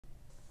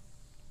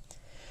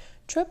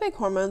Tropic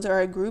hormones are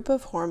a group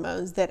of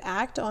hormones that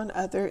act on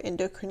other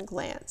endocrine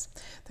glands.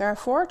 There are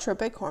 4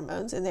 tropic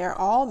hormones, and they are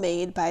all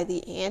made by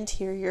the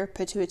anterior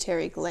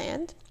pituitary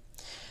gland.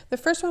 The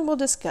first one we'll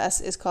discuss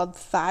is called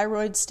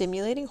thyroid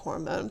stimulating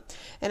hormone,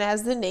 and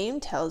as the name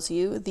tells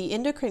you, the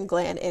endocrine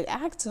gland it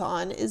acts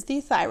on is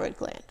the thyroid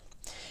gland.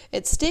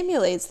 It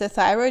stimulates the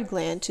thyroid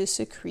gland to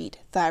secrete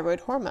thyroid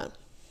hormone.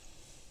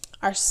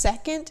 Our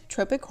second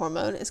tropic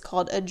hormone is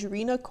called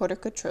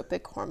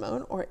adrenocorticotropic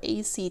hormone, or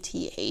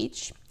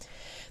ACTH.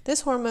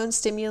 This hormone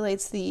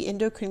stimulates the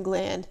endocrine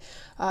gland,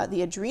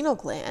 the adrenal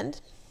gland,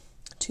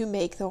 to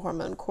make the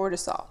hormone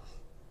cortisol.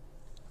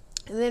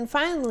 And then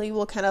finally,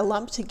 we'll kind of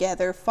lump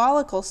together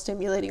follicle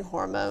stimulating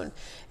hormone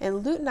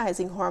and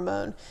luteinizing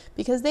hormone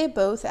because they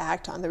both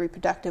act on the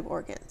reproductive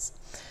organs.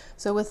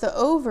 So with the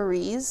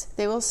ovaries,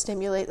 they will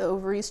stimulate the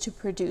ovaries to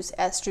produce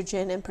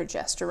estrogen and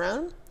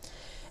progesterone.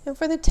 And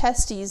for the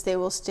testes, they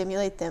will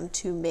stimulate them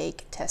to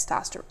make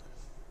testosterone.